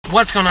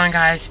What's going on,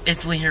 guys?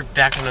 It's Lee here,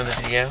 back with another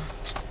video.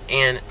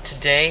 And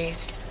today,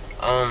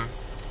 I'm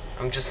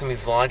just gonna be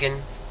vlogging,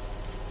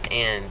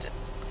 and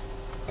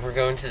we're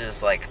going to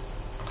this, like,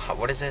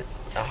 what is it?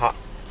 A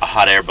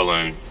hot air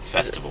balloon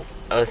festival.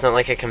 Oh, it's not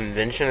like a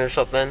convention or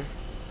something?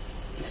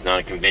 It's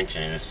not a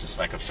convention, it's just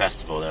like a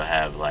festival. They'll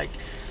have, like,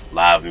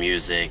 live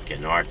music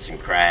and arts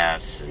and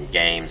crafts and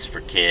games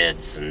for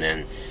kids, and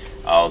then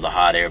all the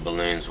hot air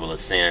balloons will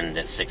ascend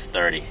at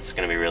 6:30. It's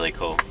gonna be really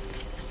cool.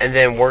 And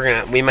then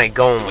we might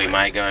go.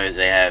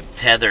 They have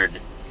tethered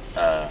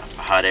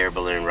hot air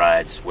balloon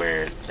rides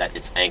where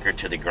it's anchored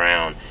to the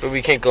ground. But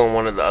we can't go on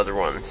one of the other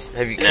ones.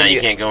 You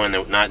can't go in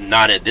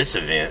not at this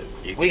event.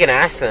 We can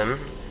ask them.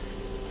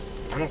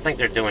 I don't think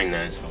they're doing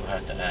that, so we'll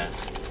have to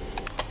ask.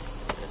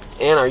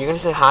 Anna, are you gonna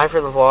say hi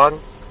for the vlog?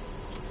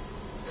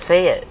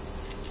 Say it.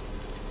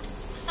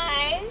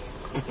 Hi.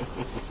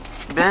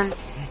 Ben.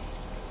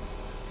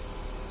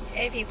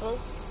 Hey,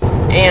 peoples.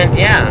 And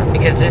yeah,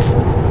 because this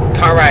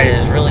car ride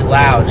is really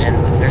loud, and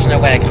there's no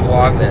way I can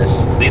vlog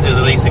this. These are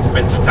the least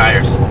expensive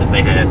tires that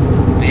they had.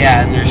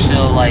 Yeah, and they're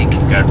still like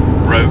it's got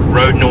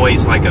road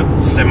noise like a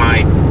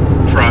semi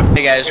truck.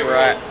 Hey guys,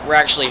 we're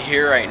actually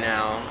here right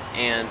now,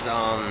 and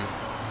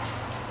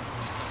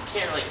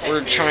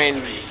we're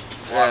trying to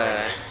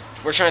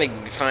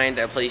find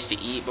a place to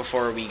eat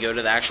before we go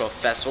to the actual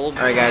festival.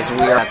 All right, guys,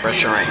 we are at the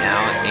restaurant right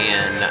now,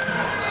 and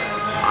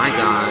I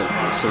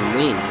got some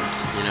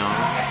wings. You know,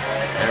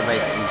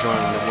 everybody's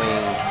enjoying the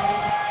wings.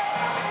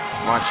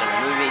 Watching a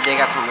movie. They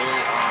got some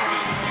really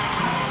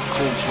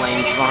cool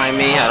planes behind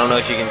me. I don't know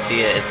if you can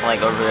see it. It's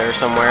like over there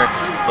somewhere,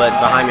 but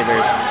behind me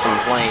there's some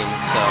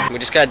planes. So we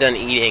just got done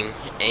eating,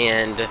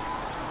 and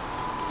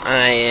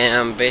I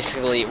am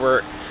basically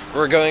we're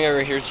going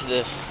over here to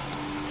this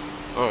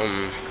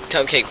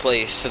cupcake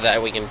place so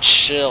that we can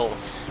chill.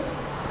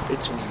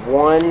 It's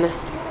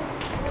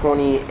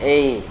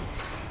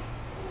 1:28.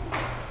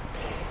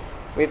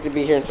 We have to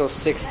be here until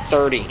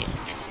 6:30.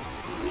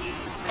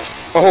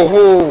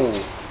 Oh.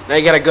 Now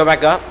you gotta go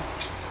back up?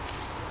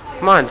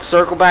 Come on,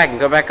 circle back and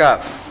go back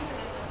up.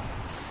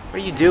 What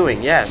are you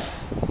doing?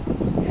 Yes.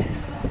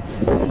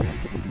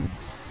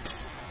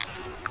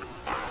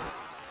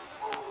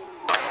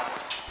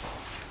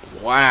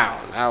 Wow,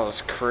 that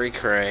was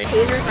cray-cray.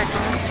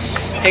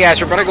 Hey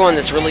guys, we're about to go on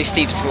this really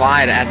steep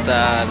slide at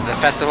the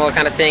festival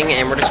kind of thing,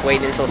 and we're just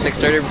waiting until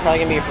 6:30. We're probably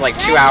gonna be here for like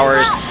 2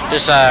 hours,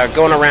 just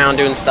going around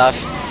doing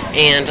stuff.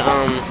 And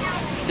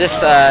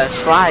this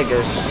slide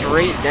goes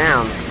straight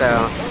down,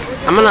 so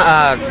I'm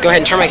gonna go ahead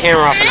and turn my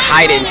camera off and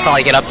hide it until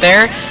I get up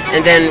there,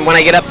 and then when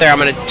I get up there I'm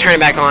gonna turn it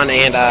back on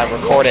and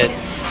record it.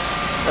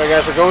 Alright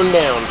guys, we're going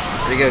down.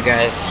 Here we go,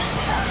 guys.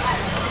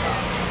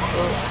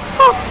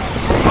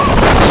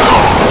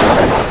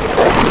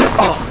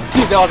 Oh,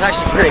 dude, that was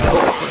actually pretty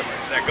cool.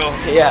 Is that cool?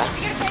 Yeah.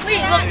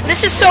 Wait, look,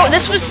 this was so. That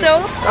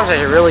was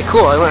actually really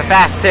cool. It went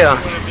fast too.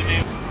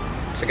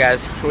 So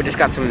guys, we just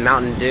got some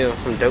Mountain Dew,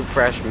 some dope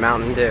fresh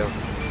Mountain Dew.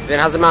 Ben,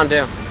 how's the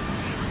Mountain Dew?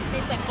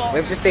 Tastes like balls. We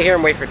have to stay here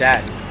and wait for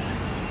Dad.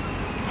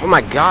 Oh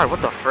my God,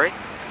 what the frick?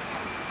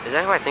 Is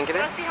that who I think it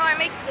is? Want to see how I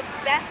make the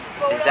best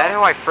photo? Is that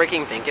who I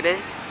freaking think it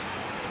is?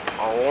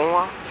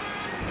 Oh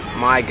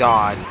my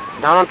God.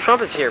 Donald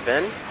Trump is here,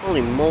 Ben.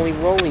 Holy moly,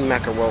 roly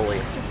macaroni.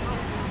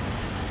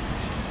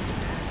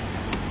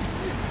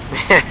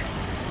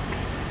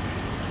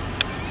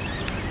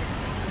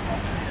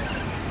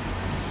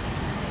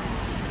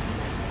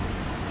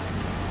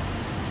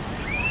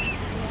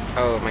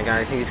 Oh my God,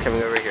 I think he's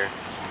coming over here.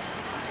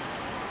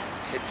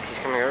 He's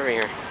coming over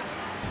here.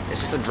 Is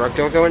this a drug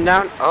deal going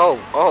down? Oh,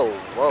 whoa,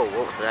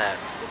 what was that?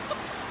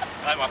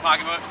 Like my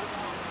pocketbook?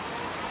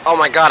 Oh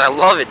my God, I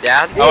love it,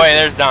 Dad. Oh wait,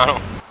 there's Donald.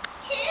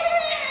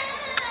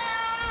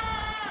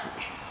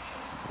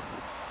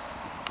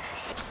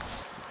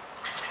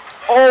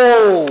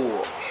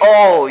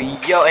 Oh,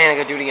 yo, Anna,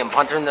 go do it again.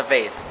 Punch her in the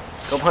face.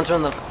 Go punch her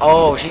in the.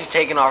 Oh, she's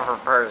taking off her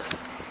purse.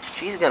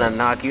 She's gonna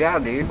knock you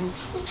out, dude.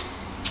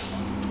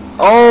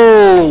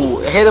 Oh,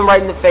 hit him right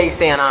in the face,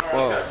 Anna.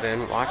 Whoa,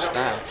 Ben, watch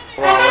that.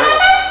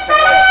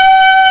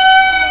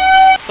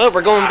 But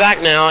we're going back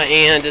now,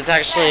 and it's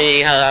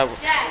actually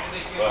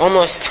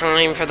almost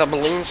time for the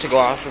balloons to go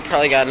off. We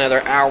probably got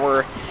another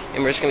hour,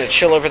 and we're just gonna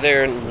chill over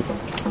there. And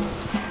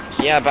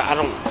yeah, but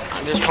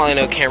there's probably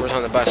no cameras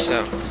on the bus,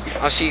 so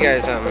I'll see you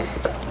guys. I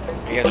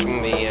guess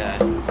when we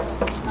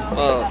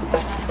well,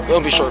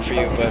 it'll be short for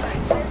you, but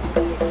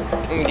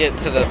when we get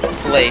to the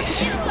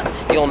place,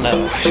 you'll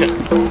know.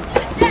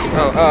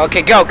 Oh,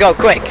 okay, go,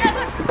 quick.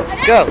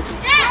 Go.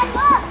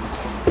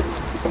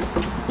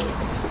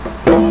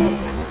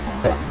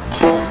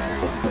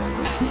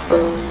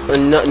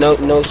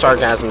 No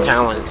sarcasm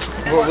talents.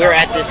 We're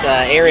at this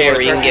area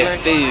where you can get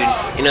food.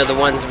 You know, the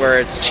ones where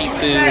it's cheap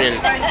food and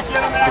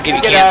will give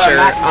you cancer.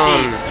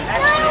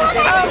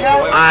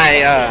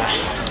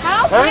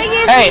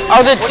 Hey,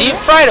 are the deep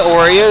fried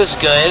Oreos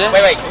good?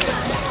 Wait.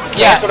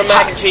 Yeah. With a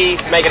mac and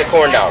cheese, make it a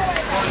corn dog.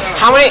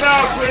 How many? Do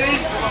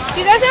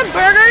you guys have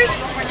burgers?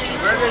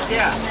 Burgers,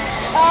 yeah.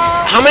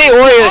 How many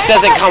Oreos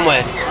does it come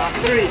with?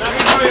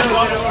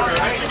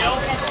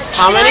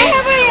 How many? I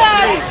have a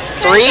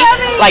 3,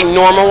 like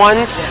normal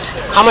ones.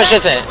 How much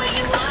is it?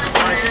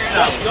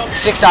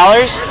 $6?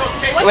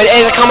 Wait,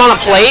 does it come on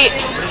a plate?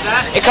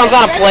 It comes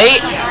on a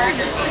plate?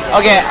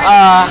 Okay,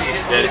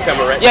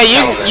 yeah,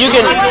 you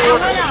can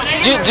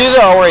do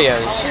the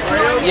Oreos.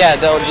 Yeah,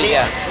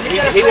 yeah.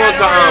 He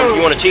wants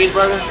you want a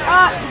cheeseburger?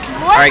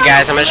 Alright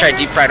guys, I'm gonna try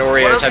deep fried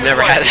Oreos. I've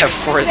never had that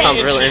before. It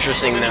sounds really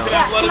interesting though.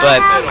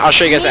 But I'll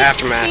show you guys the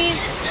aftermath.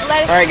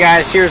 Alright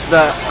guys, here's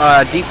the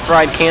deep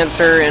fried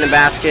cancer in a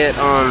basket.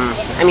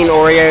 I mean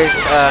Oreos.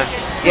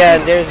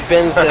 Yeah, there's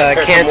Ben's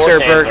cancer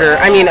burger.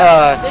 I mean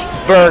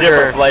burger.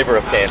 Different flavor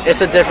of cancer.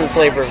 It's a different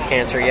flavor of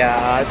cancer,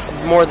 yeah. It's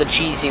more the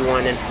cheesy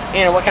one. And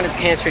Anna, what kind of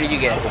cancer did you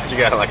get? You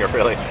got like a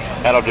really,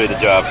 that'll do the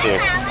job too.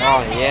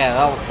 Oh yeah,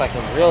 that looks like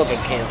some real good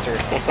cancer.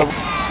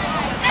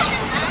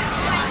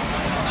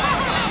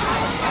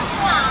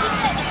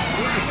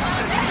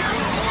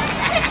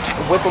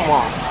 Whip them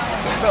off.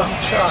 I'm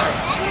trying. I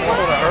don't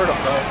want to hurt them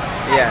though.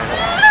 Yeah.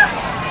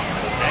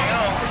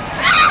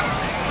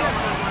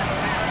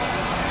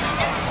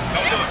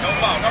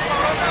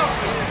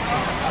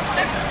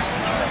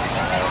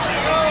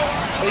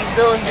 He's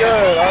doing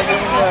good. I'll give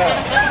him that.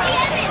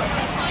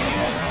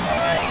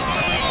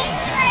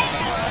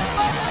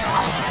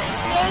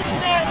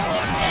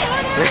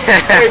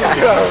 There you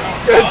go.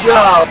 Good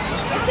job.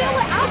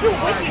 I'll do it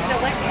with you if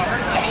they'll let me.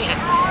 I can't.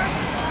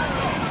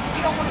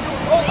 You don't want to do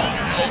it. Oh,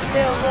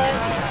 they'll let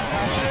me.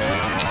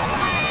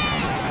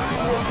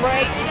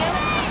 Right.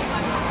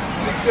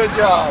 Good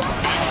job.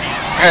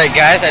 Alright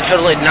guys, I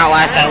totally did not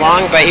last that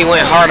long, but he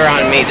went harder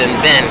on me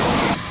than Ben.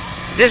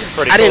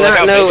 I did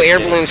not know air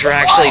balloons were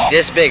actually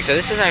this big, so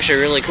this is actually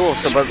really cool.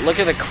 So, but look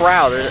at the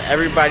crowd, there's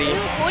everybody,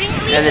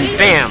 and then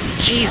bam,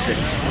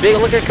 Jesus, big.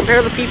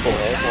 Compare the people.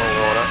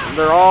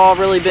 They're all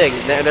really big.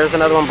 There's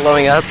another one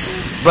blowing up,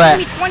 but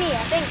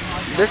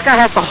this guy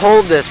has to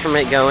hold this from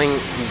it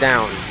going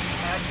down.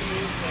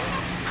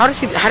 How does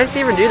he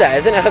even do that?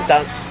 Isn't it hooked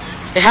on?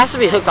 It has to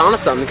be hooked onto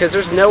something because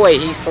there's no way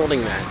he's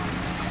holding that.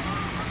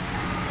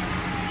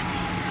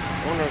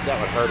 I wonder if that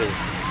would hurt his.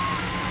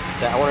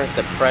 I wonder if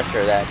the pressure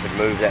of that could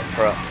move that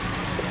truck.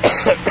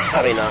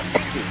 I mean,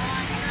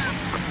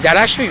 that'd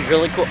actually be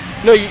really cool.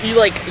 No, you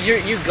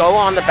go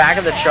on the back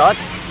of the truck,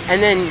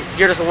 and then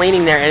you're just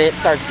leaning there, and it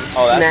starts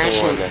smashing.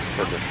 That's the one that's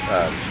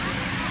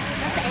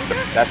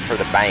for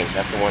the bank.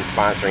 That's the one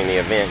sponsoring the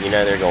event. You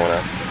know they're going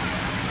up.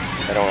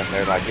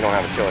 They're like, you don't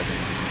have a choice.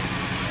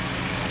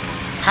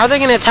 How are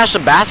they going to attach the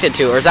basket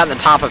to, or is that the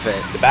top of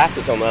it? The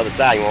basket's on the other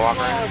side. You want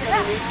to walk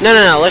around?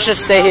 No. Let's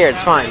just stay here.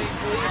 It's fine.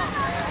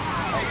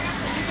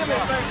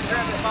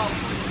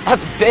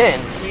 That's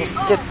Ben's.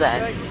 Get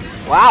that.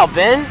 Wow,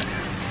 Ben.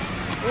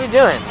 What are you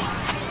doing?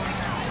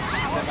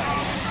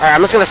 Alright,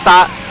 I'm just going to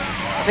stop. I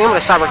think I'm going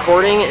to stop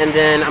recording, and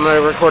then I'm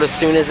going to record as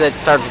soon as it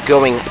starts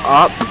going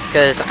up,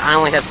 because I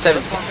only have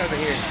 7.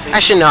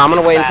 Actually, no, I'm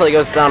going to wait until it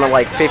goes down to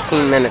like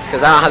 15 minutes,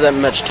 because I don't have that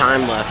much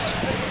time left.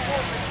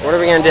 What are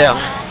we going to do?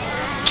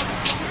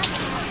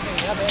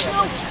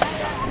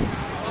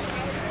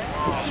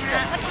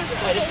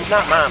 Hey, this is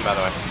not mine, by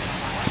the way.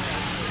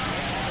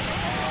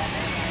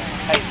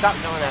 Hey, stop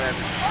doing that.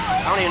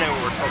 I don't even know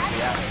where we're supposed to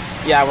be at.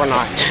 Yeah, we're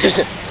not.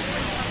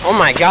 Oh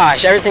my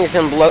gosh, everything's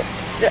in blow.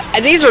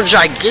 These are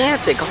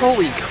gigantic.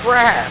 Holy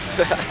crap.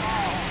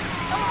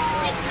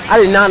 I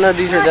did not know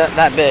these are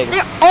that big.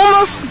 They're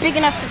almost big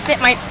enough to fit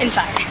my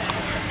inside.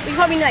 We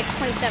probably need like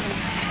 27.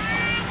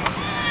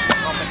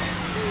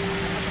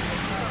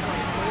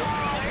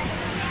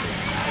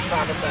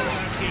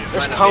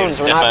 There's cones.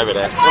 We're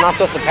not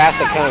supposed to pass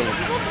the cones.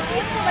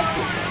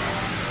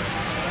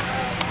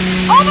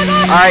 Oh my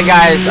God! All right,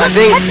 guys. I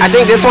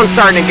think this one's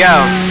starting to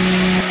go.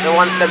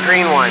 The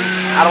green one.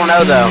 I don't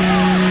know though.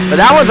 But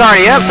that one's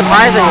already up.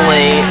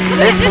 Surprisingly,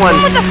 this one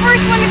was the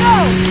first one to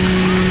go.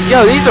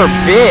 Yo, these are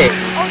big.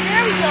 Oh,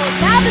 there we go.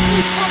 Now this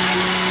one's coming.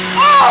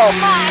 Oh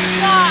my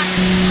God!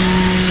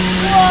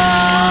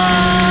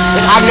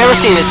 Whoa! I've never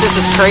seen this. This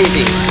is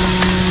crazy.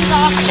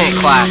 Awesome. I can't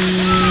clap.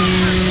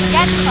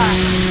 Get the clap.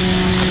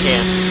 I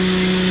can't.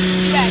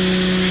 Yeah.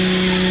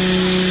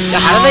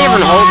 How do they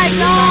even hold it?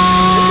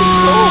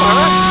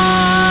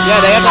 Yeah,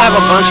 they have to have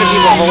a bunch of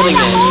people holding it.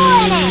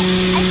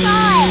 I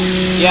saw it.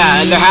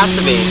 Yeah, and there has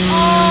to be.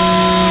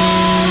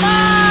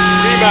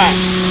 Reback.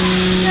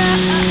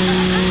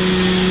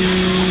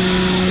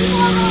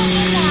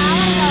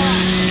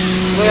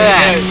 Look at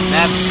that.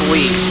 That's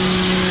sweet.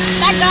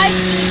 That guy's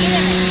in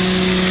it.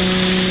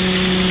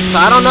 So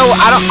I don't know.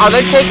 Are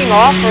they taking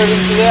off, or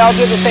do they all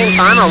do it at the same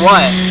time, or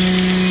what?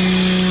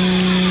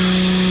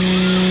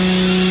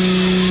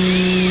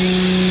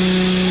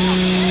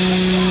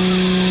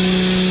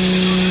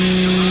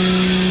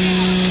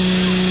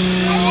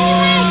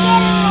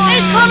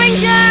 Coming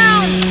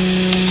down!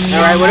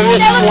 Alright, what if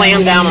it just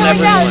slammed down on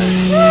everyone?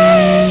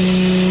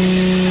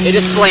 It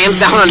just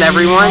slams down on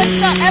everyone?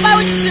 Everybody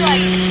would just be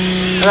like...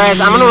 Alright,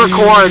 so I'm gonna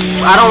record.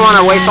 I don't want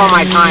to waste all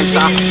my time,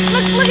 so...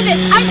 Look at this.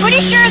 I'm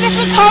pretty sure this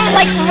would come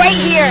like right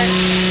here.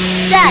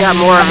 Dad, got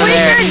more I'm over pretty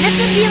there. sure this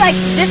would be like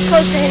this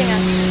close to hitting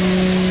us.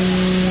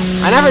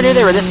 I never knew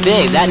they were this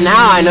big.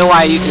 Now I know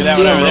why you can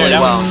see them really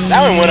well.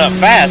 That one went up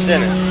fast,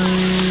 didn't it?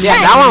 Yeah,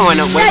 that one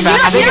went way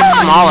fast. I think it's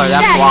smaller,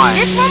 that's why.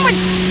 This one would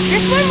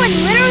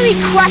literally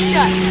crush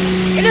us.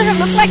 It doesn't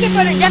look like it,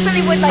 but it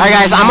definitely would. Like. Alright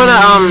guys, I'm gonna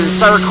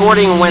start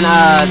recording when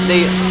at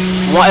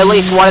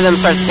least one of them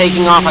starts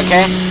taking off,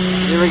 okay?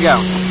 Here we go.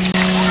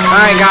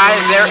 Alright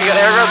guys, there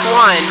goes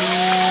one.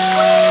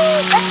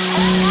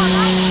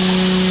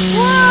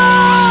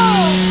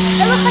 Whoa!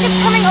 It looks like it's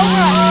coming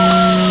over us.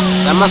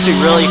 That must be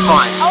really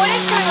fun. Oh, it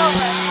is coming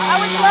over us. I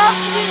would love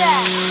to do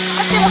that.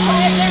 Let's do it.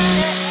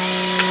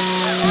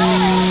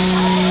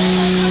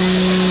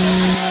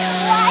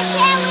 Why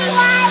can't we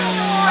ride in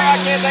one? I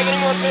can't take any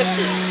more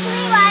pictures. Can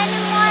we ride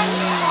in one?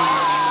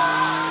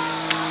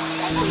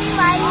 Can we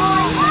ride in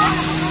one?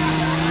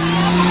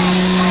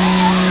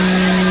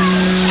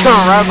 It's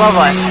coming right above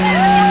us.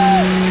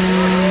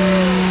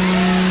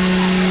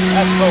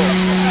 That's cool.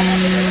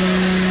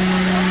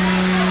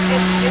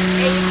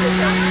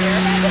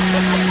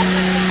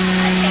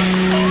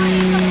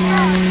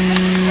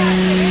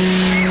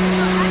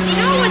 You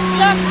know what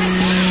sucks?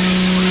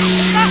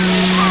 It's not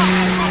really hot.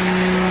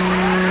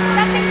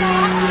 Nothing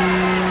wrong here.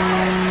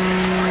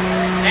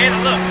 And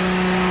look.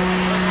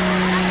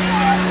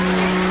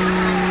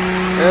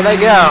 There they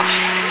go.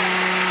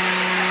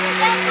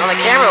 On the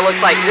camera it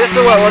looks like, this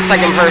is what it looks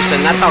like in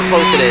person. That's how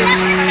close it is.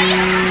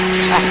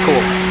 That's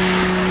cool.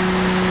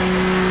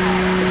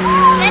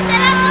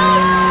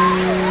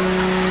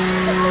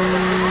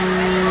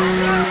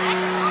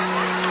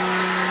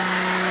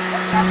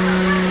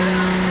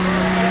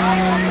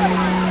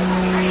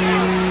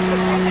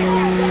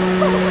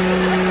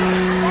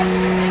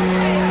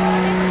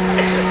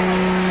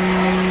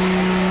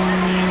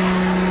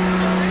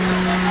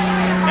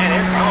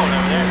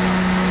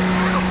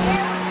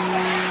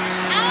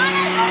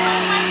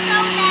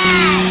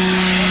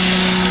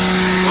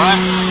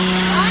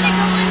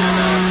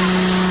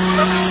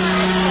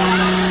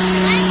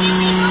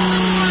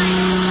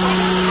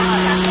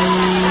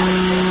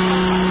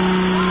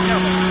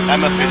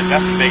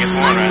 That's the biggest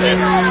one right there.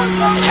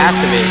 It has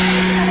to be.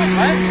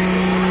 What?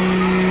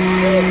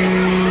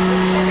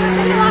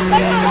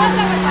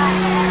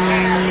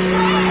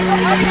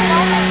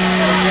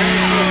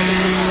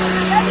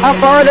 How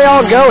far are they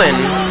all going?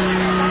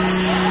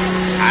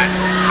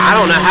 I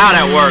don't know how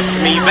that works.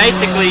 I mean,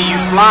 basically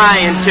you fly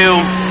until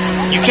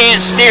you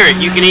can't steer it.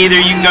 You can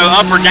go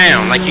up or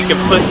down. Like you can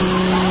put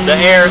the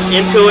air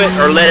into it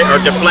or let it or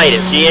deflate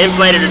it. So you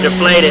inflate it or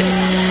deflate it,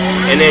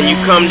 and then you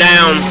come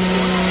down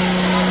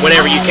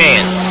whenever you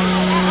can.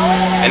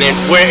 And then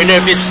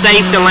if it's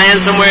safe to land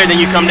somewhere, then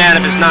you come down.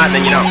 If it's not,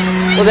 then you don't.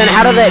 Well, then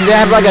how do they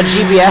have like a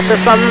GPS or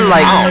something?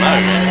 Like, I don't know,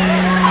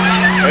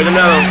 man. There's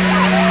another one.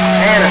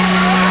 Anna.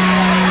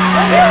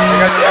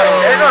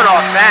 They're going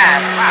all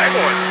fast. Wow,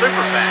 they're going super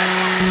fast.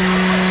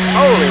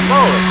 Holy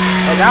moly.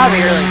 Oh, that would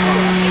be really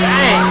cool.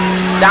 Dang.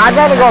 No, I'd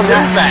rather go on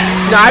that.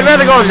 No, I'd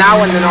rather go on that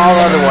one than all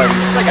the other ones.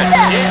 It's like a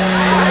jet. It's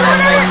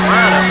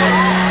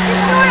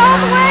going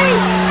all the way.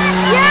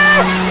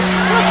 Yes!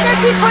 Look, they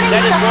keep putting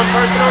That is stuff. one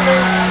person on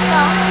there?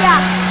 No, yeah.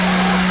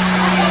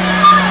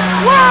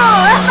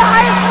 Whoa, that's the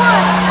highest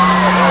one.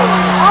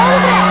 All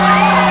of it.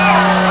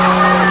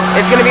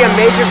 It's going to be a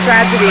major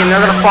tragedy and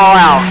they're going to fall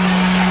out.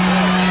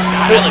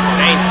 That looks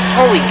dangerous.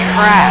 Holy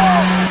crap.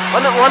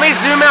 Let me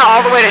zoom out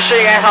all the way to show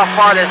you guys how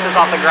far this is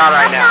off the ground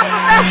right now. That's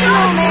not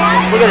professional, man.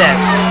 Look at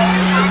this.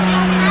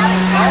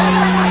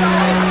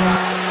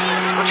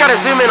 I'm trying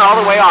to zoom in all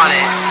the way on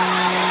it.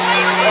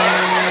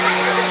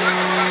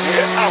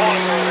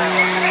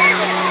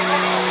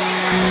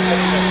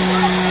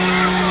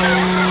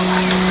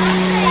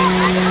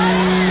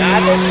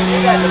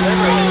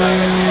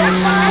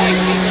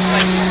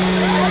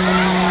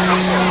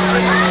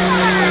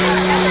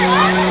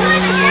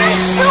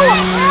 It's so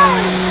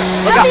high.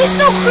 Look That'd up. be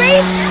so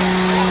crazy.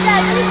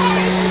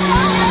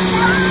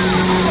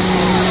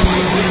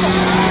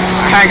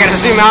 I gotta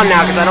zoom out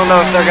now because I don't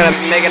know if they're gonna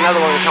make another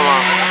one come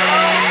off.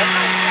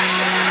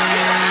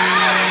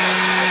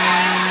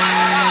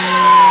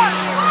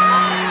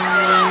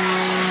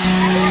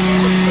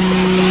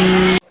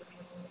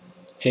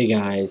 Hey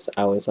guys,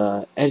 I was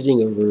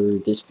editing over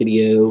this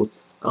video,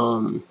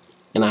 and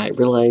I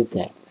realized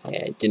that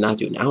I did not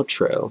do an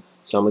outro,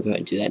 so I'm gonna go ahead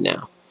and do that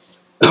now.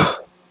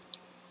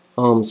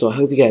 So I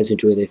hope you guys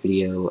enjoyed the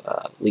video.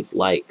 Leave a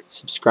like,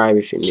 subscribe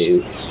if you're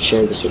new,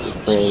 share this with your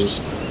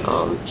friends.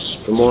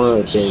 For more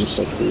of Ben's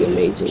sexy,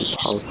 amazing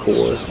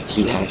parkour,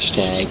 do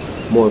hashtag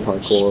more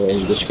parkour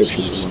in the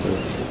description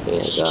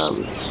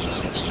below.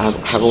 And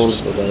have a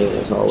wonderful day, and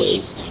as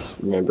always,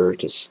 remember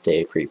to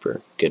stay a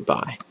creeper.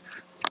 Goodbye.